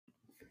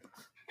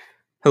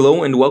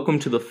Hello and welcome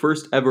to the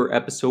first ever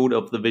episode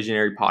of the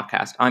Visionary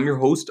Podcast. I'm your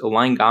host,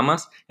 Alain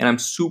Gamas, and I'm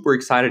super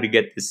excited to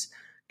get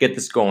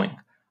this going.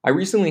 I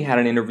recently had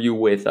an interview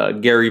with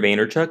Gary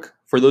Vaynerchuk.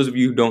 For those of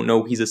you who don't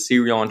know, he's a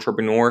serial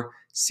entrepreneur,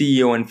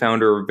 CEO and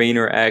founder of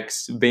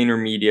VaynerX,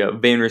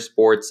 VaynerMedia,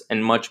 VaynerSports,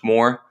 and much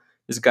more.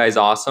 This guy's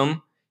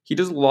awesome. He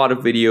does a lot of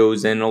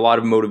videos and a lot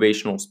of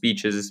motivational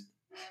speeches.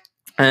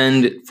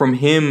 And from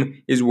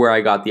him is where I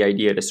got the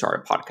idea to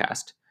start a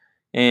podcast.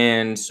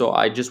 And so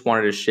I just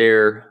wanted to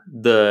share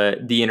the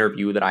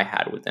interview that I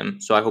had with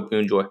him. So I hope you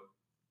enjoy.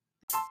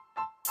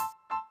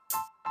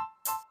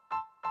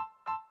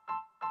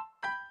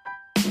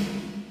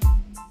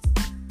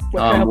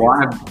 I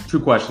have two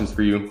questions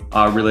for you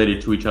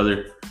related to each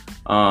other.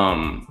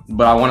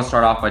 But I want to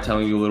start off by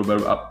telling you a little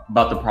bit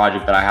about the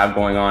project that I have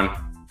going on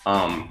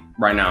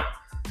right now.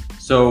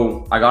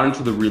 So I got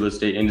into the real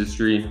estate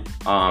industry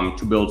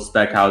to build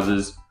spec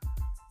houses.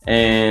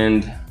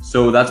 And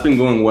so that's been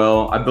going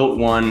well. I built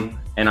one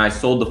and I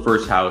sold the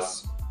first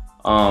house.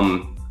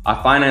 I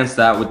financed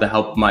that with the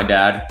help of my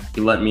dad.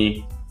 He let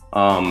me,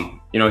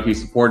 he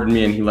supported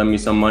me and he lent me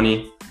some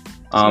money.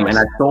 And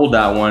I sold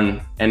that one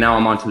and now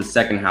I'm on to the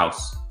second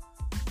house.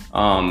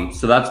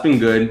 So that's been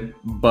good,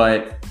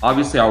 but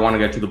obviously I want to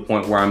get to the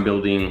point where I'm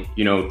building,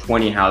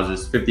 20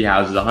 houses, 50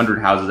 houses,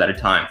 100 houses at a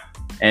time.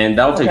 And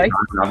that'll take time.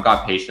 I've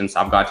got patience.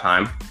 I've got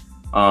time.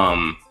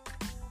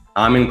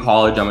 I'm in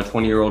college. I'm a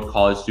 20-year-old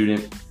college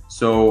student.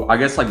 So I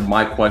guess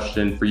my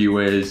question for you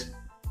is,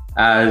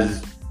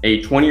 as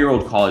a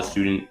 20-year-old college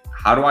student,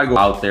 how do I go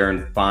out there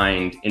and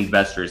find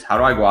investors? How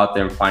do I go out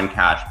there and find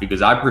cash?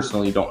 Because I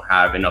personally don't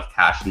have enough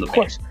cash in the bank.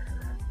 Of course,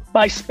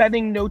 by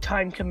spending no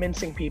time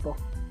convincing people.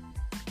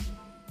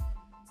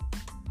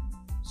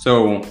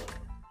 So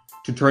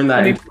to turn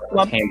that into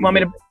want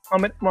me to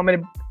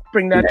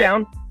bring that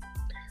down?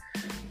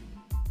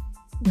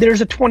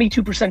 There's a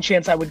 22%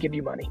 chance I would give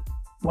you money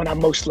when I'm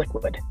most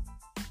liquid.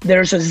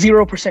 There's a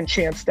 0%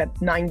 chance that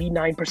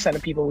 99%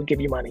 of people would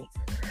give you money.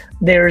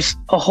 There's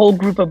a whole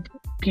group of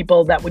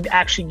people that would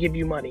actually give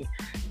you money.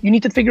 You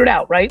need to figure it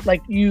out, right?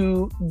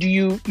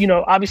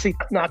 Obviously,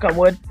 knock on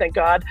wood, thank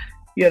God,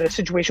 you had a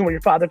situation where your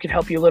father could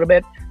help you a little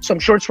bit. So I'm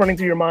sure it's running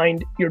through your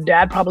mind. Your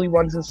dad probably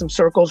runs in some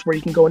circles where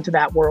you can go into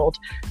that world.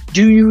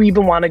 Do you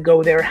even want to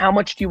go there? How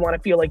much do you want to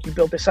feel like you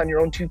built this on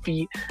your own 2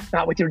 feet,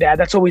 not with your dad?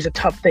 That's always a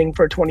tough thing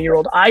for a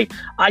 20-year-old. I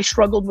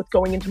struggled with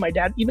going into my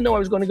dad, even though I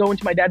was going to go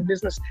into my dad's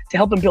business to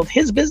help him build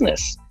his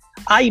business.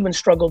 I even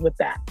struggled with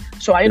that.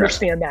 So I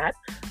understand that.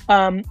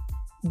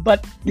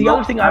 But the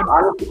other thing I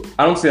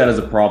don't see that as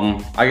a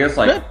problem. I guess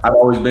I've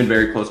always been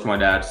very close to my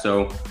dad.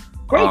 So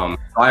great.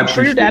 I'm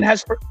sure your dad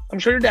has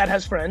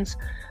friends.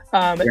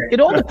 It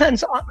all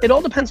depends. It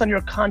all depends on your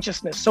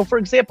consciousness. So, for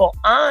example,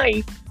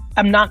 I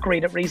am not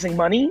great at raising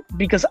money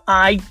because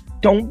I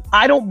don't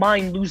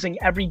mind losing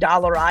every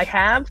dollar I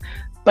have,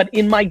 but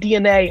in my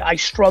DNA, I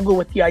struggle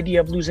with the idea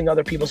of losing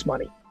other people's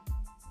money.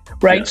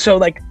 Right. Yeah.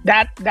 So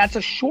that's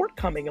a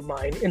shortcoming of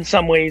mine in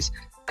some ways,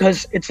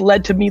 because it's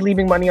led to me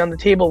leaving money on the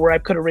table where I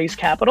could have raised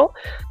capital.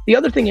 The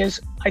other thing is,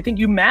 I think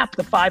you map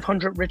the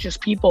 500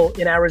 richest people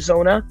in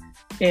Arizona.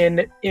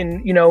 Do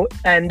you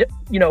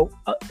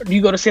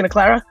go to Santa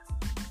Clara?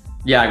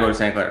 Yeah, I go to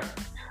Santa Clara.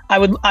 I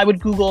would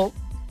Google,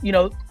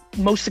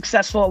 most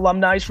successful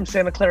alumni from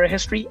Santa Clara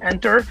history,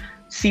 enter,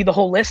 see the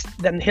whole list,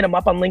 then hit them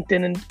up on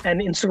LinkedIn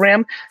and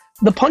Instagram.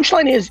 The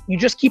punchline is you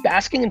just keep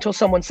asking until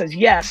someone says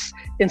yes,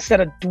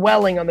 instead of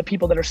dwelling on the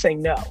people that are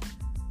saying no.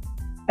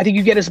 I think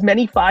you get as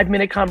many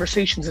 5-minute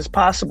conversations as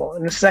possible.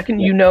 And the second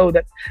you know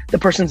that the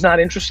person's not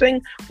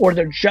interesting, or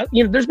they're just,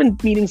 there's been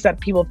meetings that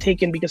people have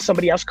taken because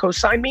somebody else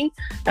co-signed me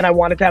and I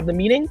wanted to have the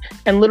meeting.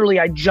 And literally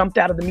I jumped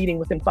out of the meeting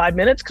within 5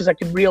 minutes because I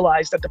could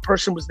realize that the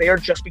person was there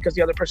just because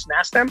the other person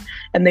asked them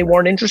and they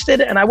weren't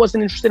interested. And I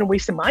wasn't interested in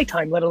wasting my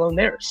time, let alone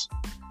theirs.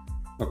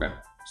 Okay.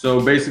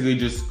 So basically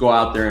just go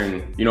out there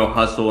and,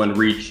 hustle and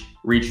reach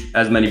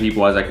as many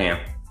people as I can.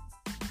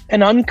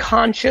 An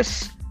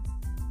unconscious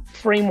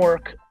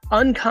framework,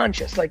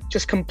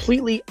 just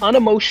completely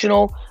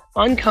unemotional,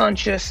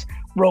 unconscious,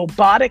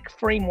 robotic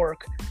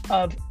framework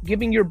of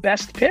giving your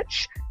best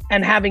pitch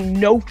and having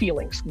no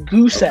feelings,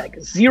 goose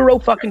egg, zero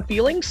fucking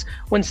feelings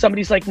when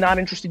somebody's not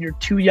interested, you're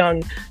too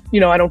young,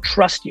 I don't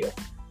trust you.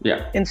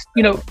 Yeah. And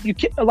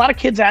a lot of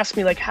kids ask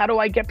me how do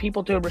I get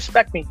people to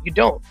respect me? You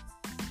don't.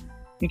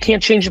 You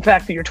can't change the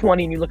fact that you're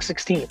 20 and you look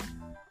 16.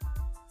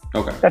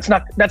 Okay. That's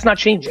not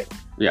changing.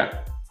 Yeah.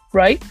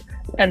 Right?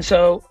 And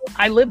so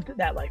I lived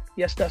that life.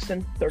 Yes,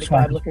 Dustin,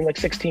 35, looking like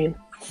 16.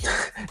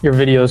 Your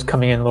video's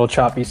coming in a little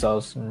choppy, so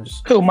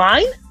just... Who,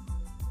 mine?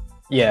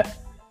 Yeah,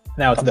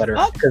 now it's better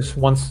because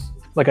once,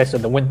 like I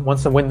said,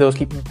 once the windows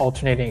keep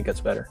alternating, it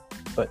gets better.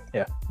 But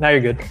yeah, now you're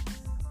good.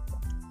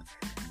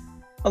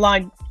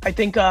 Alain, I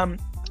think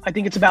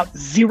it's about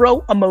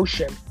zero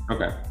emotion.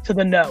 Okay. To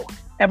the no.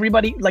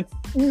 Everybody,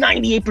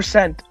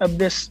 98% of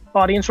this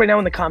audience right now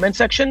in the comment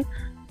section,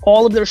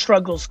 all of their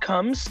struggles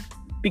comes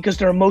because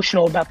they're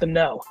emotional about the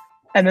no.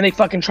 And then they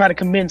fucking try to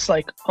convince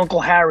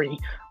Uncle Harry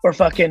or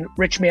fucking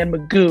Rich Man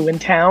Magoo in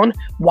town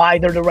why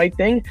they're the right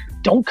thing.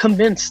 Don't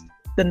convince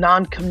the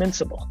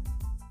non-convincible.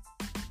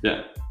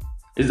 Yeah.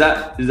 Is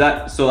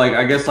that so? Like,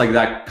 I guess like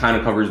that kind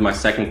of covers my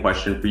second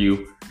question for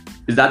you.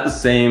 Is that the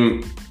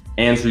same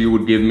answer you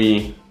would give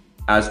me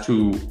as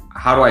to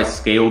how do I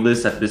scale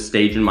this at this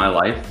stage in my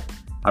life?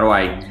 How do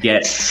I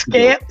get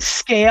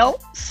scale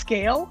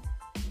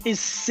is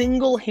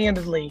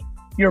single-handedly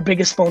your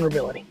biggest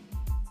vulnerability.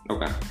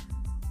 Okay.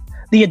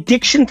 The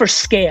addiction for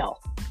scale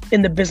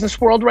in the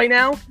business world right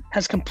now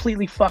has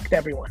completely fucked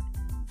everyone.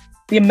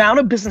 The amount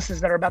of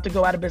businesses that are about to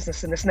go out of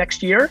business in this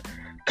next year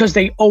because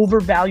they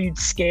overvalued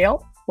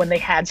scale when they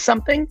had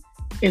something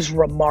is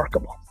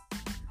remarkable.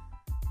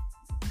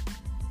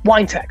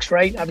 WineTex,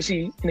 right?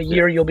 Obviously, in a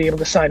year, you'll be able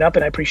to sign up,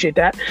 and I appreciate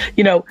that.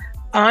 You know,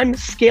 I'm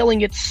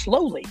scaling it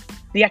slowly.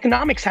 The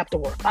economics have to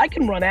work. I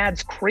can run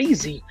ads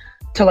crazy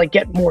to like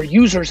get more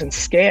users and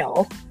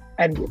scale,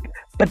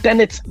 but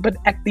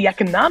the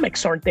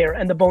economics aren't there,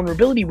 and the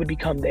vulnerability would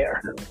become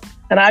there.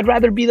 And I'd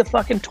rather be the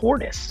fucking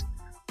tortoise.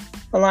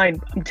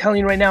 Align, I'm telling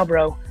you right now,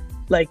 bro,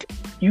 like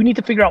you need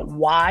to figure out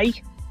why,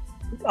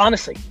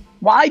 honestly,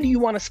 why do you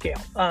want to scale?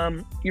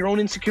 Your own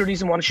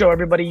insecurities and want to show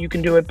everybody you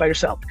can do it by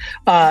yourself.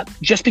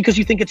 Just because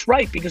you think it's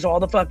right, because all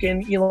the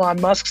fucking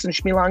Elon Musks and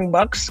Schmelang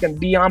Bucks and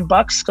Beyond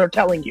Bucks are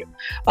telling you.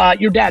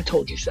 Your dad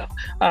told you so.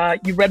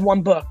 You read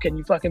one book and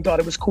you fucking thought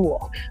it was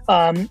cool.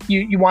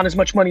 You want as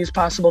much money as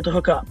possible to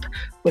hook up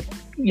with,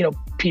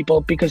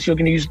 people because you're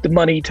going to use the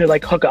money to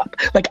like hook up.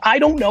 Like, I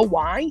don't know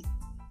why,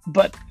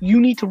 but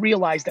you need to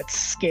realize that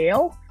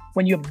scale,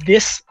 when you have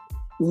this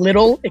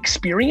little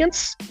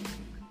experience,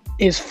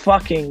 is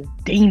fucking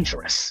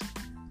dangerous.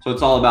 So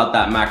it's all about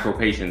that macro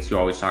patience you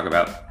always talk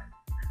about.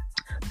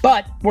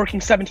 But working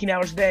 17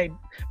 hours a day,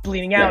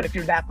 bleeding out if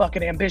you're that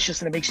fucking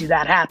ambitious and it makes you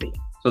that happy.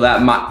 So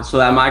that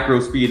micro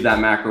speed, that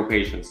macro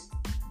patience.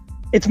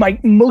 It's my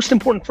most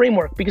important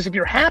framework, because if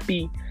you're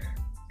happy,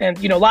 and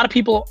a lot of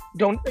people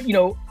don't,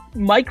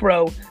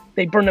 micro,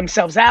 they burn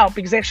themselves out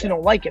because they actually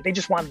don't like it. They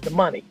just wanted the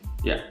money.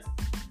 Yeah.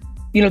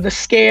 The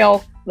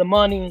scale, the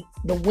money,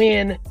 the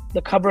win,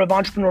 the cover of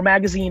Entrepreneur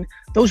Magazine,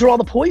 those are all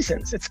the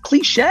poisons. It's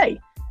cliche.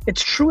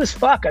 It's true as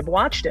fuck. I've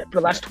watched it for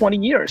the last 20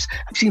 years.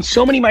 I've seen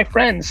so many of my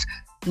friends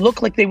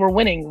look like they were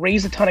winning,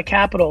 raise a ton of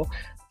capital,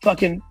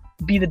 fucking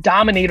be the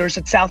dominators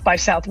at South by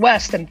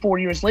Southwest, and 4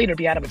 years later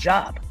be out of a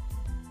job.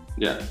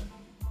 Yeah.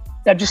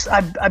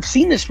 I've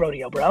seen this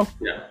rodeo, bro.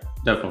 Yeah,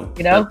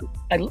 definitely.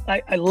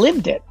 I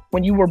lived it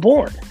when you were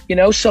born,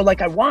 so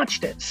like I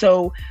watched it.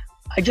 So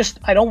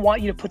I don't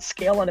want you to put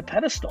scale on a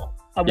pedestal.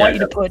 I want you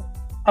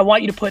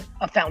to put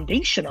a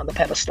foundation on the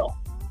pedestal.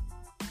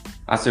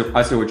 I see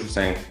what you're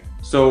saying.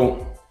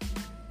 So,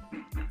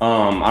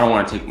 I don't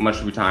want to take much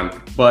of your time,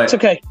 but it's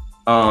okay.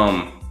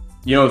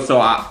 So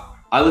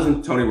I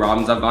listen to Tony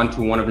Robbins. I've gone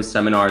to one of his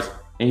seminars,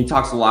 and he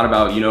talks a lot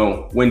about,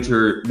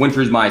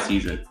 winter's my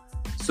season.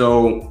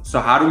 So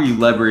how do we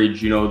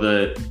leverage,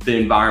 the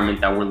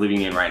environment that we're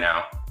living in right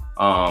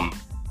now?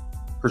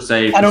 Per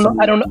se. I don't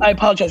know. I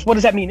apologize. What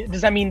does that mean?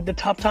 Does that mean the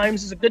tough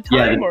times is a good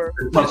time? Yeah, or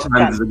the tough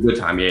times is a good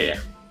time. Yeah.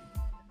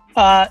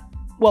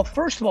 Well,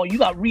 first of all, you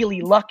got really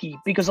lucky,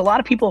 because a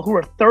lot of people who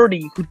are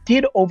 30 who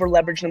did over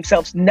leverage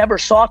themselves never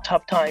saw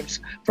tough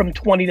times from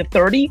 20 to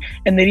 30,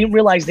 and they didn't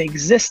realize they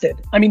existed.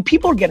 I mean,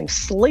 people are getting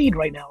slayed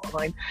right now,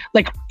 Align.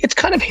 Like, it's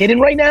kind of hidden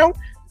right now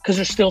because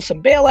there's still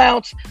some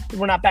bailouts.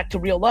 We're not back to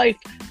real life.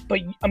 But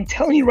I'm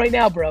telling you right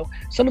now, bro,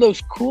 some of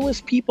those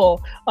coolest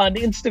people on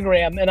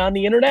Instagram and on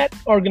the internet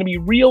are going to be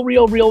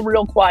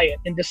real quiet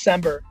in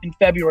December, in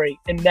February,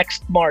 and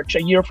next March,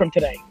 a year from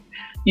today.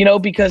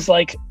 Because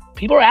like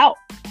people are out.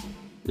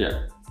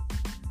 Yeah.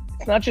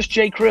 It's not just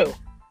J. Crew.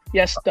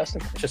 Yes,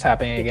 Dustin. It's just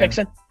happening again.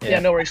 Fixing? Yeah,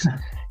 no worries.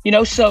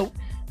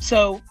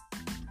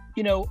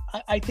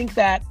 I think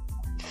that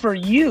for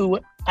you,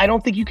 I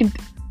don't think you can.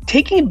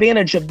 Taking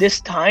advantage of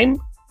this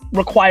time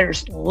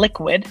requires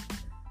liquid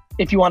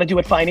if you want to do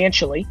it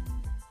financially.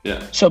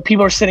 Yeah. So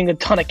people are sitting a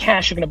ton of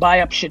cash, are going to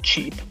buy up shit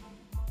cheap.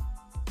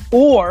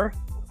 Or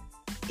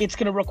it's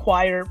going to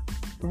require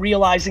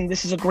realizing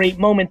this is a great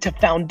moment to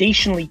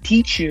foundationally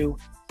teach you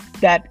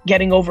that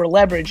getting over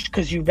leveraged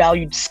because you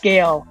valued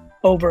scale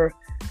over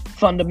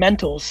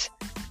fundamentals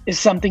is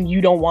something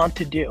you don't want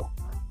to do.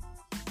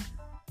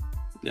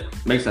 Yeah,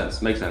 makes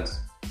sense.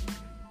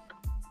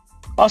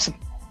 Awesome.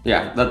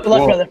 Yeah, good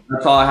luck, brother.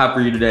 That's all I have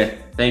for you today.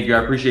 Thank you.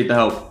 I appreciate the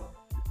help.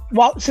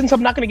 Well, since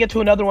I'm not going to get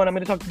to another one, I'm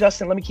going to talk to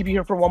Dustin. Let me keep you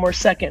here for one more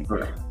second.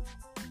 Okay.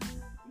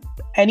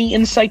 Any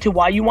insight to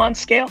why you want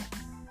scale?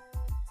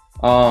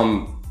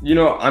 I'm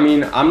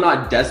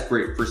not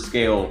desperate for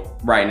scale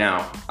right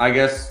now. I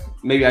guess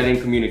maybe I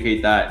didn't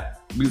communicate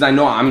that because I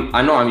know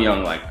I'm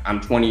young. Like,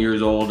 I'm 20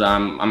 years old.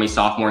 I'm a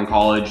sophomore in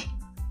college.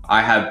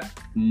 I have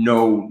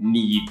no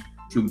need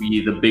to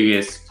be the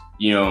biggest,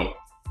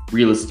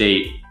 real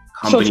estate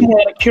company.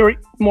 So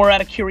it's more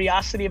out of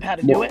curiosity of how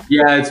to do it?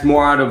 Yeah, it's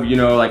more out of,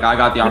 like, I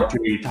got the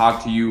opportunity to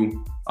talk to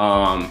you.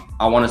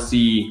 I want to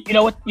see. You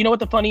know what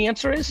the funny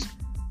answer is?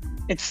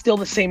 It's still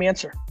the same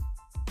answer.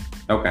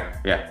 Okay.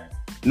 Yeah.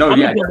 No.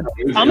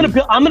 I'm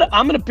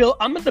gonna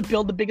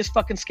build the biggest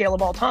fucking scale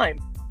of all time.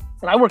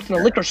 And I worked in a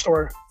liquor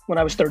store when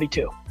I was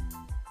 32.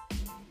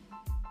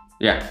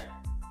 Yeah.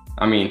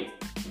 I mean,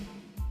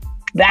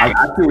 that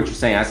I see what you're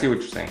saying. I see what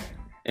you're saying.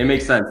 It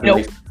makes sense.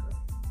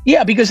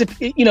 Yeah, because if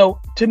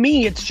to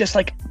me, it's just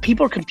like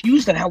people are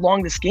confused on how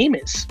long this game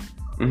is.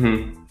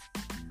 Mm-hmm.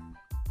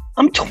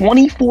 I'm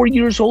 24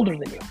 years older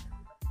than you.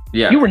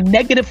 Yeah. You were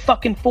negative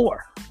fucking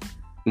 4.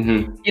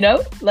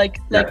 Mm-hmm. Like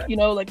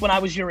when I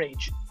was your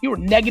age, you were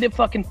negative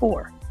fucking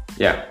 4.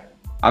 Yeah.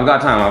 I've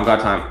got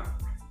time.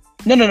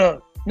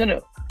 No.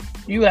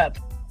 You have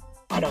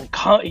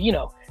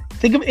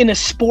think of in a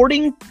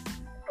sporting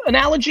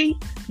analogy,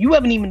 you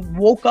haven't even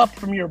woke up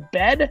from your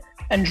bed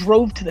and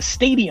drove to the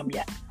stadium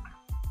yet.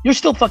 You're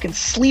still fucking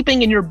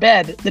sleeping in your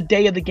bed the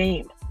day of the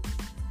game.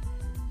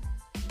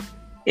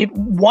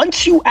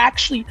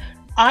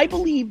 I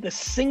believe the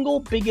single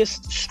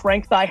biggest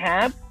strength I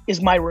have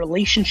is my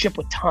relationship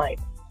with time.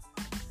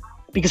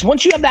 Because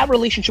once you have that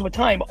relationship with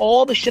time,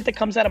 all the shit that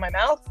comes out of my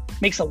mouth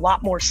makes a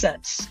lot more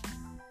sense.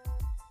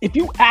 If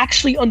you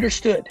actually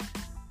understood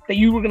that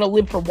you were gonna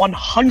live for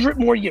 100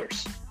 more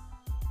years,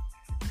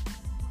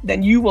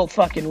 then you will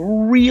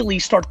fucking really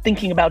start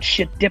thinking about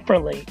shit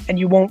differently, and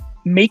you won't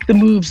make the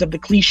moves of the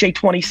cliche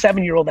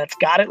 27-year-old that's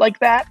got it like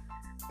that.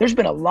 There's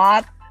been a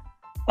lot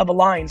of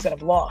Alliance that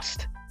have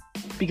lost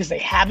because they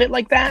have it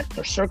like that.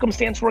 Their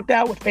circumstance worked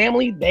out with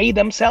family. They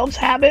themselves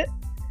have it,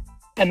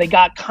 and they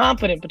got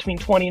confident between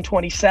 20 and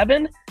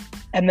 27,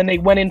 and then they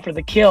went in for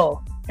the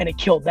kill, and it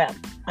killed them.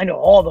 I know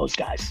all those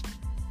guys.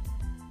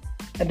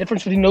 The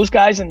difference between those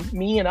guys and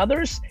me and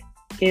others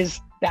is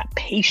that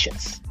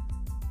patience.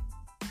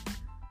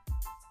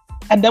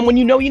 And then when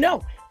you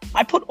know.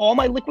 I put all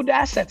my liquid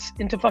assets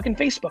into fucking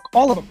Facebook,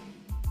 all of them.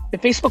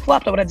 If Facebook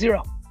flopped, I would have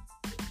 0.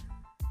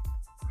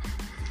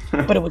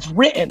 But it was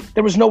written.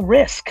 There was no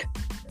risk.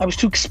 I was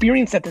too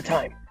experienced at the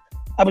time.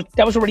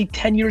 That was already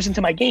 10 years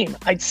into my game.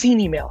 I'd seen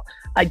email.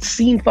 I'd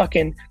seen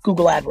fucking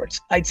Google AdWords.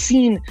 I'd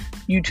seen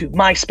YouTube,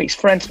 MySpace,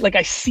 Friends. Like,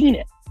 I seen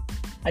it.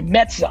 I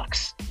met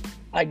Zucks.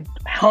 I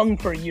hung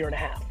for a year and a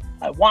half.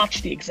 I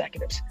watched the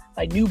executives.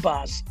 I knew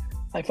Boz.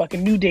 I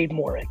fucking knew Dave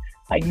Morin.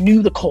 I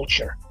knew the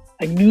culture.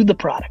 I knew the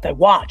product. I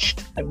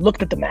watched. I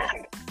looked at the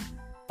math.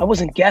 I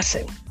wasn't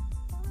guessing.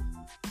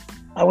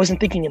 I wasn't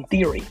thinking in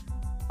theory.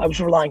 I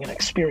was relying on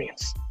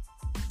experience.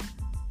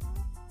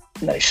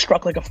 And then I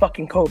struck like a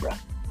fucking cobra.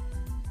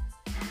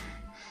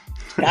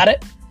 Got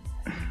it?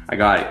 I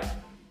got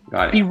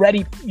it. Be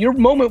ready. Your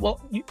moment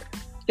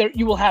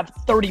you will have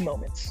 30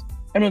 moments.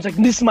 Everyone's like,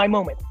 this is my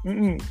moment.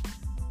 Mm-mm.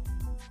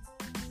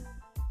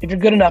 If you're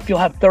good enough, you'll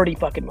have 30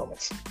 fucking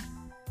moments.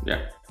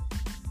 Yeah.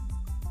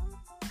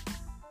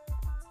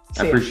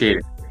 I appreciate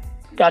it.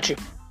 Got you.